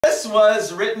This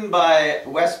was written by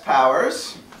Wes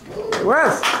Powers.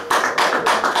 Wes!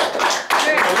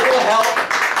 A little help,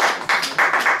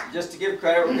 just to give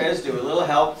credit where credit's due, a little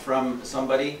help from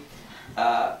somebody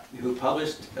who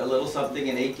published a little something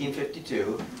in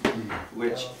 1852,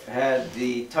 which had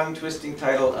the tongue-twisting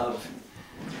title of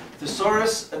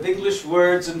Thesaurus of English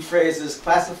Words and Phrases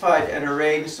Classified and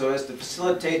Arranged so as to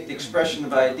facilitate the expression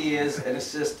of ideas and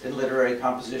assist in literary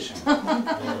composition.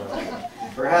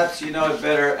 Perhaps you know it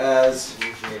better as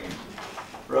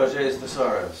Roget's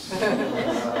Thesaurus.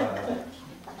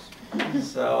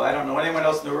 So I don't know anyone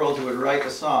else in the world who would write a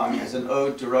song as an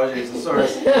ode to Roget's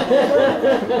Thesaurus,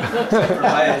 except for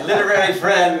my literary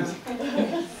friend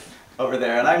over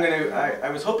there. And I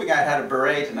was hoping I had a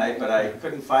beret tonight, but I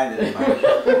couldn't find it in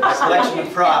my selection of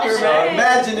props. So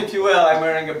imagine, if you will, I'm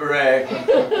wearing a beret.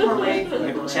 I'm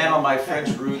going to channel my French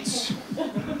roots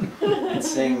and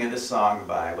sing this song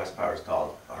by Wes Powers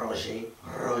called Roget,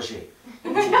 Roget.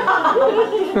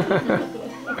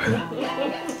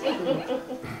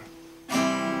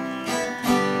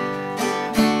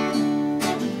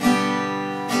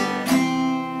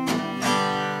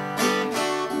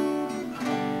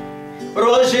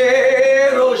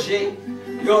 Roget, Roget,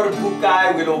 your book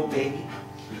I will obey.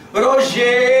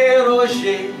 Roget,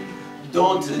 Roget,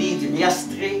 don't lead me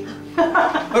astray.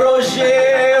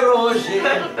 Roget,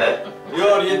 Roget,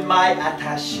 you're in my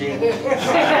attaché.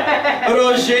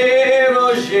 Roget,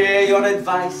 Roget, your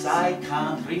advice I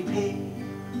can't repay.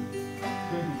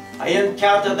 I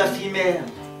encountered a female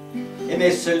in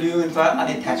a saloon for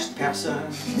unattached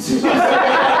persons.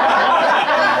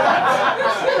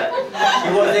 She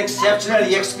was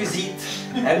exceptionally exquisite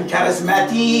and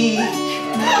charismatic.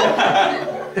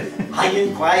 I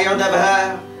inquired of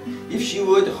her if she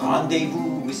would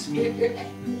rendezvous with me.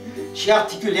 She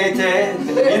articulated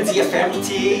in the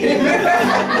affirmative.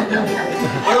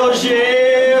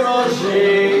 Roget,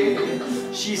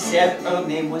 Roget, she said her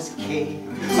name was Kay.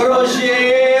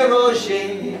 Roget,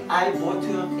 Roget, I bought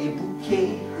her a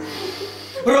bouquet.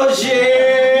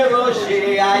 Roget,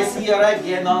 Roget, I see her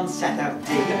again on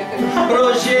Saturday.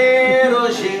 Roget,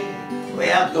 Roget, we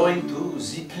are going to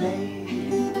the play.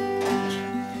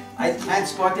 I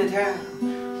transported her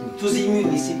to the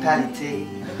municipality.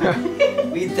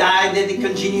 We dined at the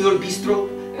congenial bistro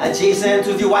adjacent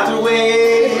to the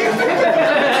waterway.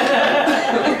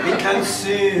 We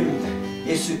consumed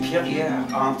a superior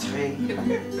entrée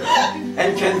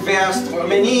and conversed for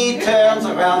many turns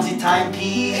around the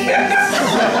timepiece.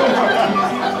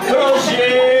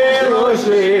 Roget,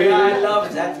 Roget, I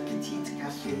love that petite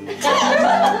café.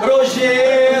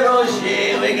 Roget,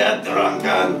 Roget, we got drunk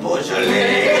on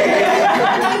Beaujolais.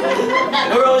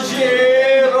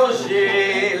 Roget,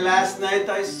 Roget, last night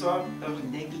I saw her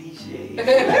negligee.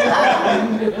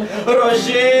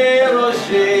 Roget,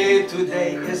 Roget,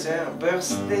 today is her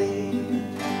birthday.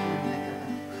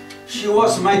 She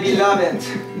was my beloved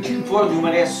for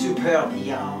numerous superb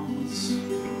eons.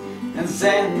 And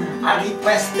then I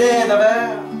requested of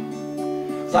her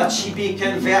that she be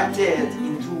converted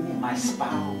into my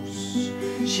spouse.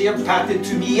 She imparted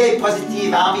to me a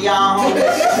positive ambiance.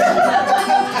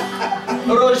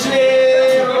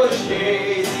 Roget,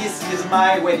 Roget, this is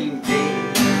my wedding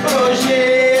day.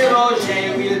 Roget,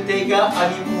 Roget, we'll take a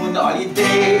honeymoon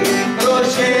holiday.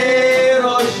 Roget,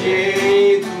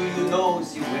 Roget, do you know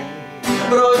the way?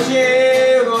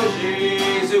 Roget,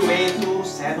 Roget, the way to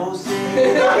San Jose.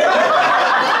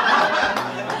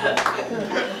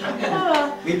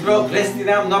 We broke less than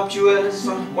our nuptials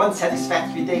on one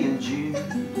satisfactory day in June.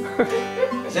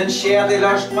 Then shared a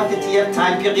large quantity of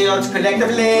time periods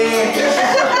collectively.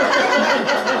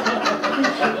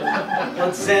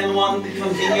 But then one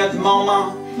convenient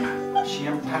moment, she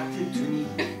imparted to me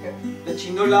that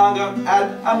she no longer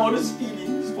had amorous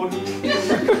feelings for me.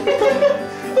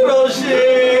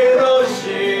 Roget,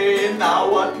 Roget, now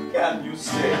what can you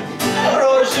say?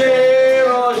 Roget,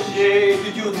 Roget,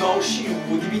 did you know she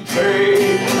would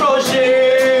betray?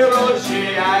 Roget,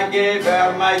 Roget, I gave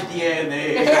her my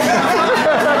DNA.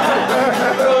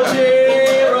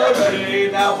 Roget,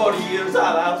 Roget, now for years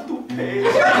I'll have to pay.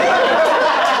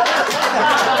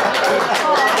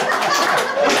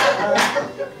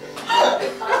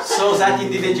 So that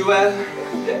individual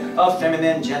of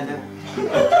feminine gender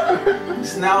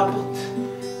is now but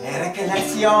a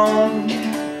recollection.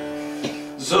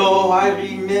 Though I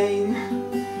remain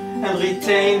and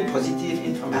retain positive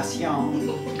information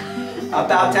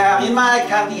about her in my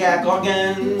cardiac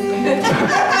organ.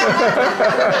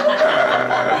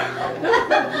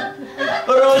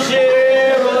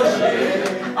 Roget,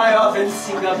 Roget, I often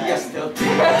think of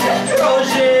yesterday.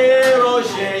 Roget,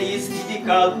 Roget, it's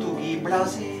difficult to be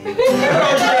blasé.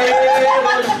 Roget,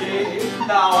 Roget,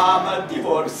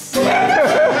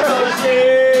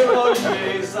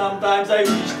 I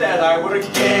wish that I were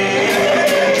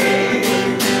gay.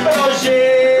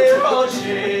 Roger,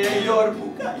 Roger, your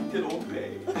book I did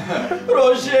obey.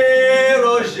 Roger,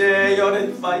 Roger, your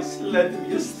advice led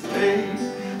me astray.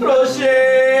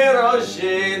 Roger,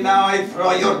 Roger, now I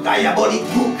throw your diabolic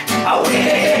book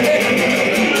away.